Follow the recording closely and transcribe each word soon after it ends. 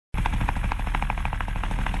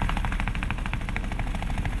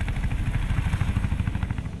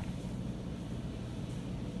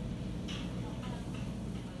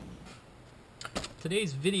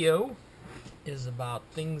Today's video is about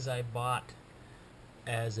things I bought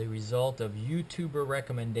as a result of YouTuber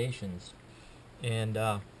recommendations, and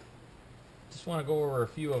just want to go over a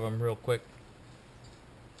few of them real quick,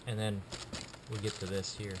 and then we'll get to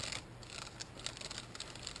this here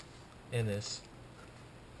in this.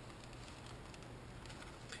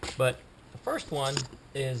 But the first one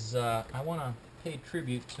is I want to pay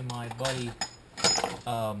tribute to my buddy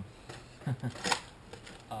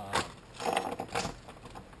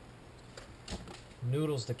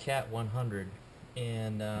Noodles the Cat 100,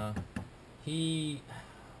 and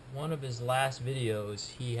one of his last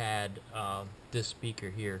videos he had this speaker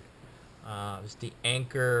here. It was the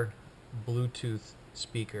Anker Bluetooth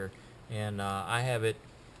speaker, and I have it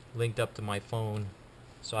linked up to my phone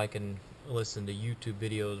so I can listen to YouTube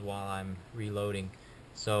videos while I'm reloading.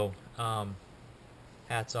 So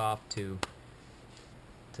hats off to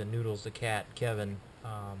Noodles the Cat, Kevin.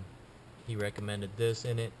 He recommended this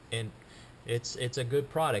in it, and it's a good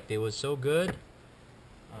product. It was so good,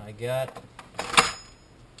 I got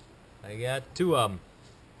two of them.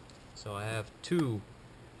 So I have two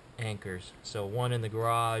Ankers, so one in the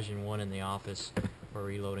garage and one in the office or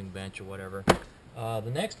reloading bench or whatever.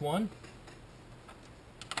 The next one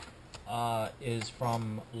is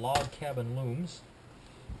from Logcabinlooms,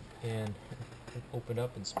 and it opened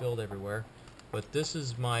up and spilled everywhere. But this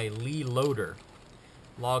is my Lee loader.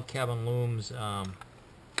 Logcabinlooms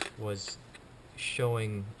was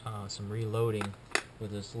showing some reloading with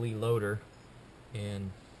this Lee loader, and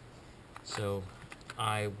so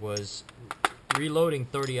I was reloading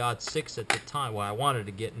 30-06 at the time. Well, I wanted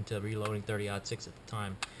to get into reloading 30-06 at the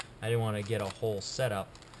time. I didn't want to get a whole setup,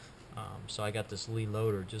 so I got this Lee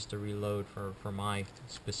loader just to reload for my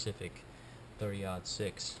specific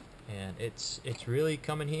 30-06, and it's really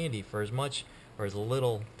come in handy for as much or as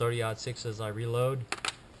little 30-06 as I reload.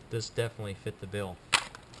 This definitely fit the bill.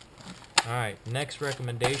 Alright, next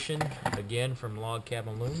recommendation, again from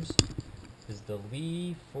Logcabinlooms, is the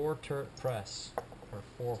Lee 4-turret press, or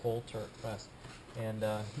 4-hole turret press. And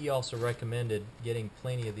he also recommended getting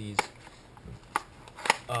plenty of these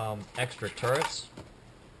extra turrets.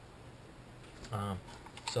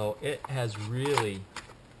 So it has really,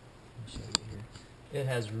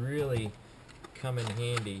 come in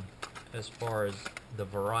handy as far as the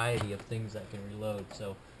variety of things that can reload.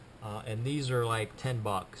 So, and these are like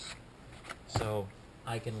 $10. So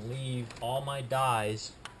I can leave all my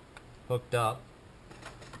dies hooked up,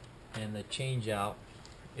 and the change out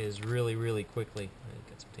is really quickly.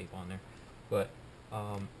 Get some tape on there, but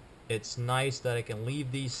it's nice that I can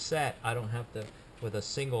leave these set. I don't have to, with a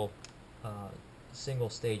single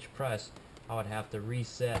stage press, I would have to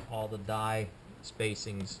reset all the die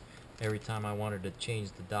spacings every time I wanted to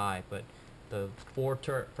change the die. But the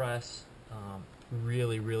 4-turret press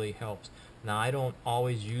really helps. Now I don't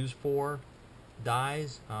always use 4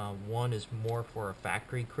 dies. One is more for a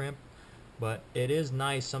factory crimp, but it is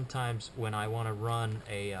nice sometimes when I want to run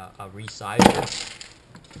a resizer.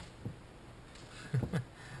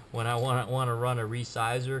 When I want to run a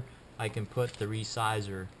resizer, I can put the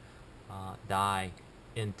resizer die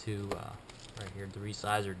into right here, the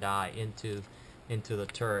resizer die into the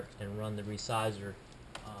turret, and run the resizer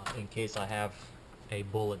in case I have a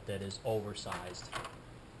bullet that is oversized,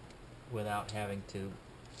 without having to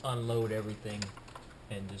unload everything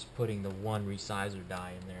and just putting the one resizer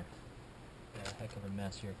die in there. Yeah, heck of a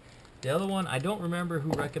mess here. The other one, I don't remember who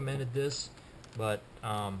recommended this, but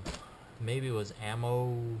maybe it was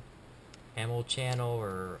Ammo Channel,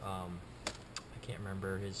 or I can't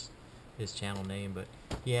remember his channel name, but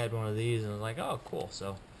he had one of these, and I was like, oh cool.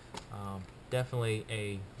 So definitely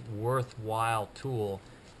a worthwhile tool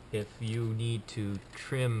if you need to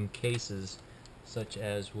trim cases, such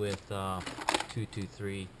as with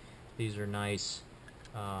 223. These are nice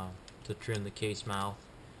to trim the case mouth,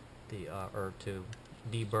 or to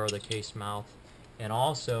deburr the case mouth. And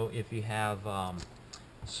also, if you have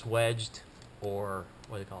swedged, or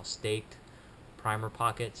what they call staked primer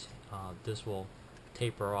pockets, this will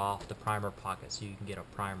taper off the primer pocket so you can get a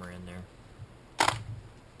primer in there.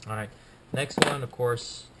 Alright, next one, of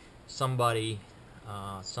course, somebody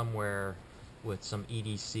somewhere with some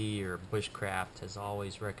EDC or bushcraft has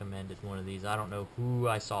always recommended one of these. I don't know who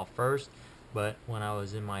I saw first, but when I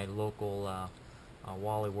was in my local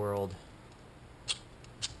Wally World,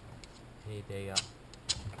 they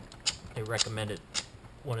recommended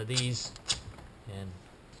one of these, and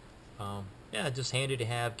yeah, just handy to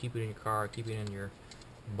have. Keep it in your car, keep it in your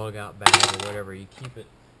bug out bag, or whatever you keep it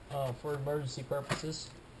for emergency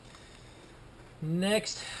purposes.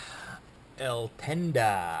 Next,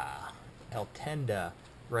 Eltenda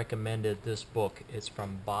recommended this book. It's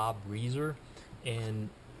from Bob Reeser, And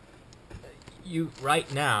you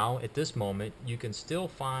right now at this moment you can still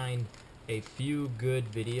find a few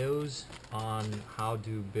good videos on how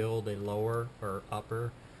to build a lower or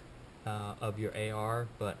upper of your AR,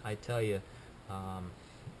 but I tell you,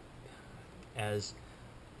 as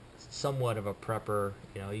somewhat of a prepper,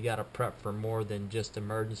 you know, you got to prep for more than just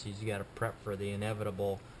emergencies. You got to prep for the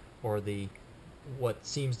inevitable, or the what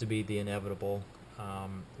seems to be the inevitable,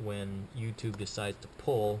 when YouTube decides to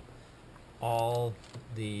pull all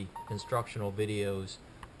the instructional videos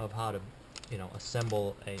of how to, you know,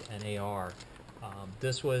 assemble an AR.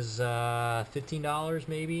 This was $15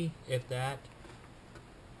 maybe, if that.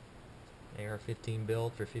 AR-15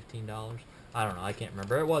 build for $15. I don't know, I can't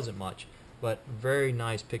remember. It wasn't much, but very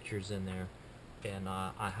nice pictures in there, and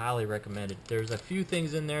I highly recommend it. There's a few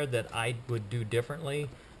things in there that I would do differently,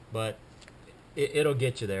 but it'll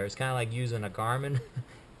get you there. It's kind of like using a Garmin.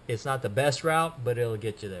 It's not the best route, but it'll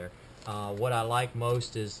get you there. What I like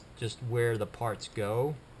most is just where the parts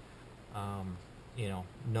go. You know,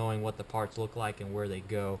 knowing what the parts look like and where they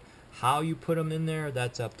go. How you put them in there,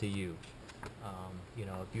 that's up to you. You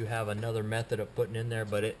know, if you have another method of putting in there,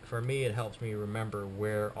 but for me it helps me remember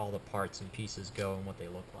where all the parts and pieces go and what they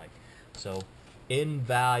look like. So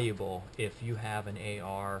invaluable if you have an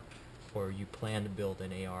AR, or you plan to build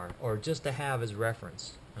an AR, or just to have as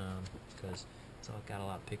reference, because it's got a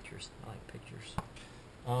lot of pictures. I like pictures.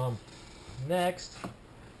 Next,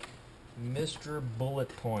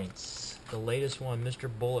 MrBulletpoints, the latest one,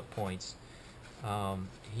 MrBulletpoints.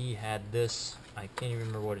 He had this, I can't even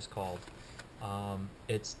remember what it's called.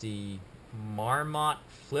 It's the Marmot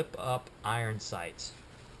Flip Up Iron Sights,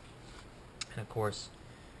 and of course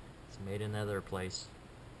it's made in another place,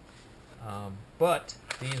 but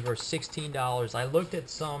these were $16. I looked at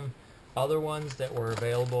some other ones that were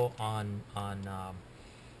available on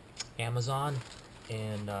Amazon,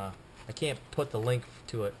 and I can't put the link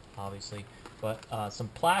to it obviously, but some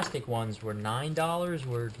plastic ones were $9,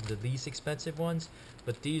 were the least expensive ones,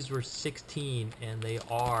 but these were $16, and they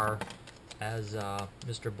are, as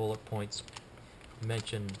MrBulletpoints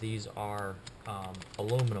mentioned, these are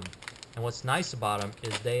aluminum. And what's nice about them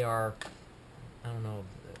is they are, I don't know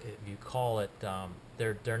if you call it,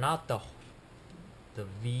 they're not the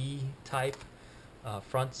V type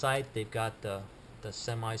front sight. They've got the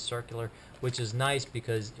semicircular, which is nice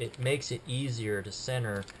because it makes it easier to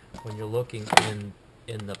center when you're looking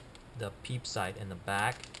in the peep sight in the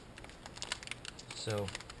back. So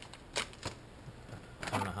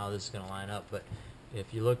I don't know how this is going to line up, but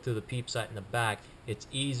if you look through the peep sight in the back, it's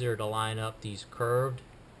easier to line up these curved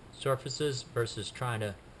surfaces versus trying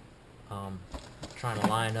to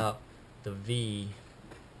line up the V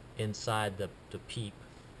inside the peep.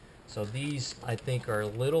 So these, I think, are a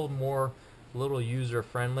little user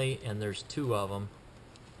friendly, and there's two of them.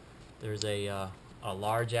 There's a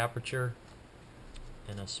large aperture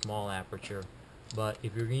and a small aperture. But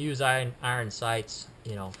if you're going to use iron sights,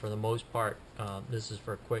 you know, for the most part, this is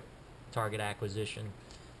for quick target acquisition,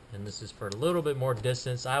 and this is for a little bit more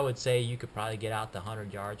distance. I would say you could probably get out to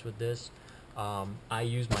 100 yards with this. I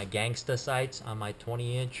use my Gangsta sights on my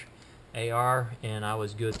 20-inch AR, and I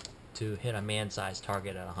was good to hit a man-sized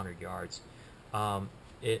target at 100 yards.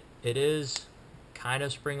 It is kind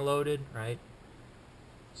of spring-loaded, right?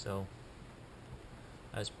 So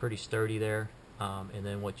that's pretty sturdy there. And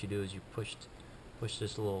then what you do is you push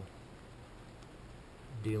this little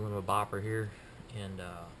dealing with bopper here, and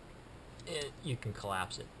you can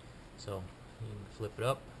collapse it. So you can flip it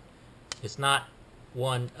up. It's not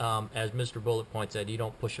one, as MrBulletpoint said, you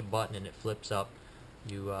don't push a button and it flips up.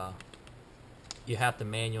 You have to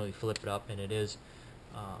manually flip it up, and it is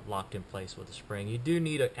locked in place with a spring. You do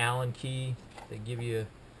need an Allen key. They give you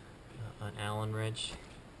an Allen wrench,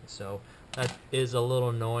 so that is a little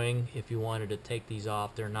annoying if you wanted to take these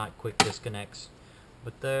off. They're not quick disconnects,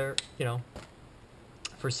 but they're, you know,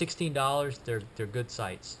 for $16, they're good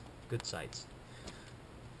sights. Good sights.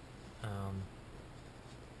 I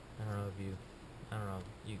don't know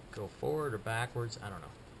if you go forward or backwards. I don't know.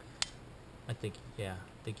 I think you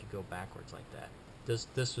go backwards like that.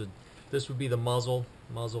 This would be the muzzle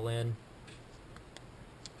in,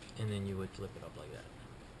 and then you would flip it up like that.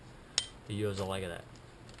 The use a leg of that.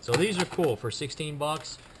 So these are cool for 16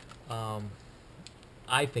 bucks.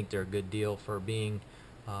 I think they're a good deal for being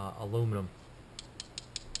aluminum.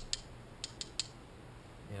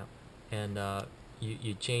 Yeah, and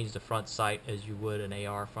you change the front sight as you would an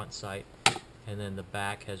AR front sight, and then the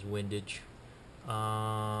back has windage.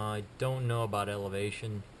 I don't know about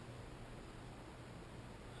elevation,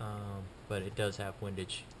 but it does have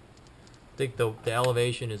windage. I think the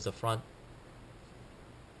elevation is the front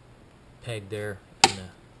peg there, and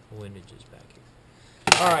windages back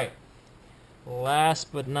here. All right.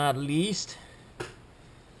 Last but not least,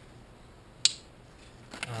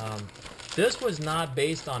 this was not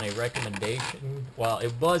based on a recommendation. Well,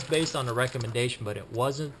 it was based on a recommendation, but it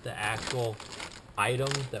wasn't the actual item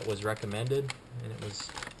that was recommended, and it was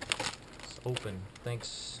open.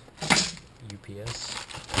 Thanks, UPS.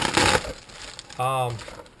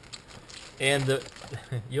 And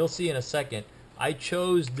you'll see in a second, I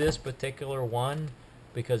chose this particular one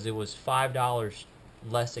because it was $5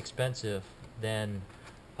 less expensive than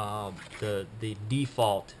the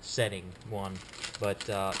default setting one, but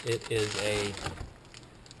it is a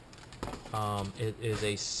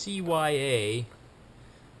CYA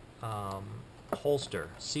holster,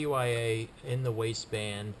 CYA in the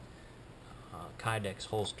waistband Kydex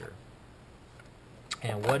holster.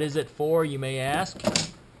 And what is it for, you may ask?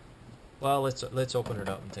 Well, let's open it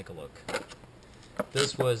up and take a look.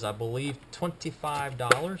 This was, I believe,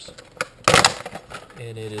 $25,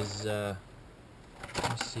 and it is.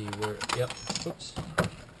 Let's see where. Yep. Oops.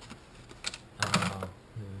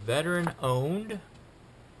 Veteran owned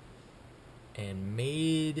and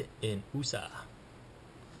made in USA.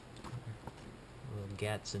 Little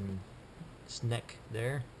Gatson neck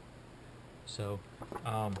there. So,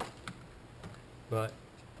 but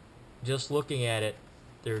just looking at it,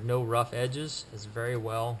 there are no rough edges. It's very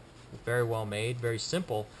well made, very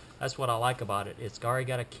simple. That's what I like about it. It's already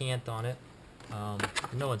got a cant on it.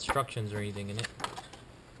 No instructions or anything in it.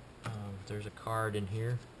 There's a card in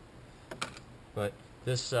here, but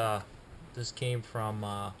this came from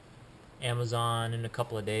Amazon in a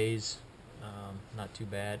couple of days. Not too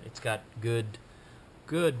bad. It's got good,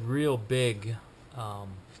 real big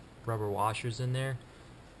rubber washers in there,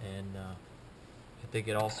 and I think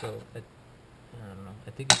it also, I don't know.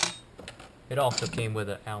 I think it also came with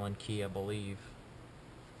an Allen key, I believe.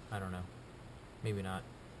 I don't know. Maybe not.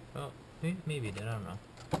 Oh, maybe it did. I don't know.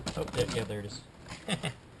 Oh, yeah, there it is.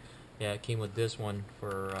 Yeah, it came with this one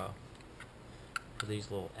for these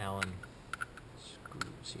little Allen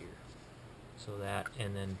screws here. So that,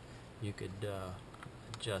 and then you could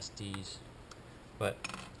adjust these. But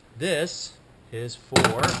this is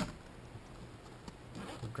for,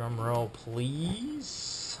 drum roll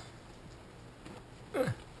please.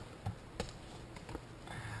 It's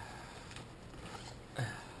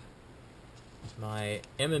my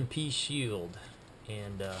M&P shield,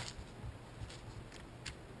 and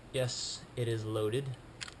yes, it is loaded.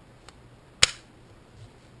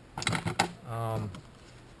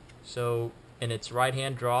 So, and it's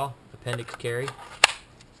right-hand draw, appendix carry,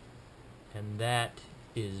 and that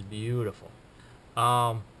is beautiful.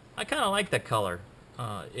 I kind of like that color.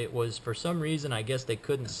 It was, for some reason, I guess they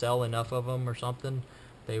couldn't sell enough of them or something.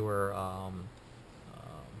 They were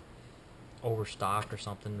overstocked or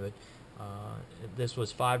something, but this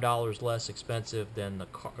was $5 less expensive than the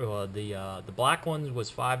black ones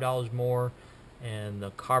was $5 more, and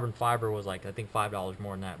the carbon fiber was like, I think $5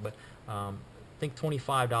 more than that, but I think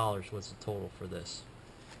 $25 was the total for this,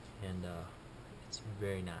 and it's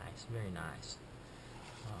very nice, very nice.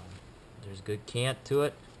 There's a good cant to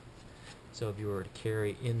it, so if you were to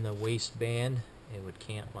carry in the waistband, it would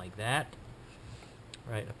cant like that.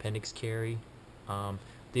 Right, appendix carry.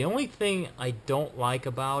 The only thing I don't like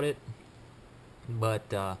about it,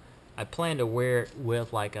 but I plan to wear it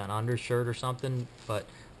with like an undershirt or something, but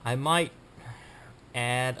I might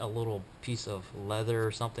add a little piece of leather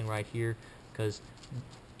or something right here, because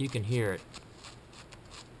you can hear it.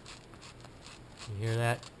 You hear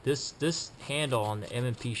that? This handle on the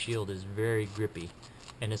M&P shield is very grippy,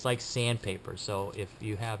 and it's like sandpaper. So if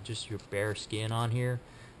you have just your bare skin on here,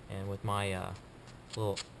 and with my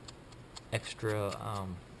little extra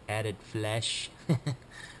added flesh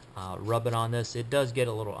rub it on this, it does get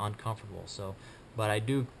a little uncomfortable. So, but I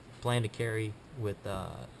do plan to carry with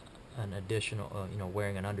an additional,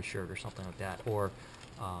 wearing an undershirt or something like that, or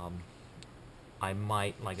I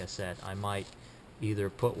might, like I said, I might either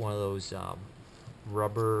put one of those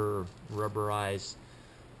rubberized,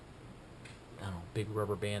 I don't know, big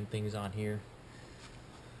rubber band things on here.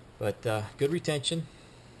 But good retention.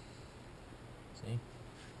 See,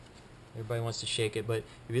 everybody wants to shake it, but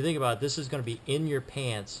if you think about it, this is going to be in your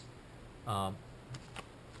pants,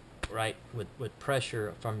 right, with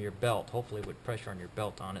pressure from your belt, hopefully with pressure on your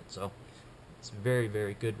belt on it. So it's very,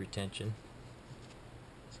 very good retention.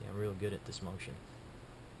 See, I'm real good at this motion.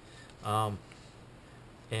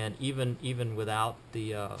 And even without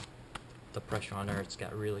the pressure on there, it's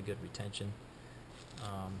got really good retention.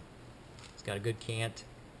 It's got a good cant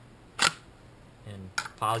and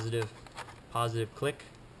positive click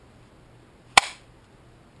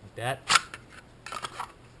like that.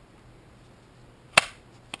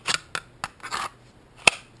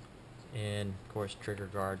 and of course trigger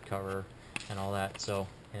guard cover and all that. So,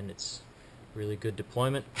 and it's really good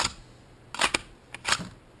deployment.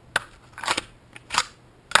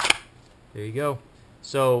 There you go.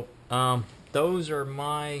 So those are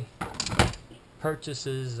my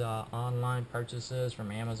purchases, online purchases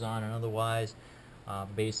from Amazon and otherwise,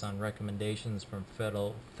 based on recommendations from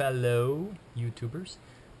fellow YouTubers.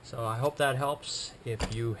 So I hope that helps.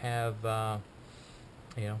 If you have,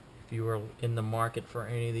 you know, if you are in the market for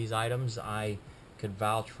any of these items, I could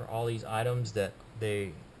vouch for all these items that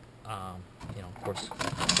they, you know, of course,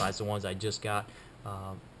 besides the ones I just got,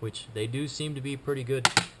 which they do seem to be pretty good,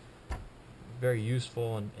 very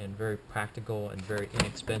useful and very practical and very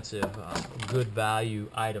inexpensive, good value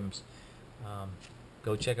items.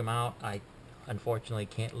 Go check them out. I unfortunately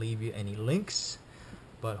can't leave you any links,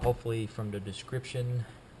 but hopefully from the description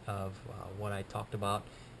of what I talked about,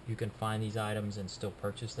 you can find these items and still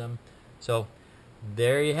purchase them. So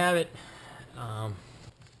there you have it.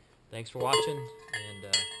 Thanks for watching,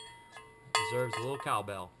 and deserves a little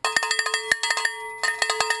cowbell.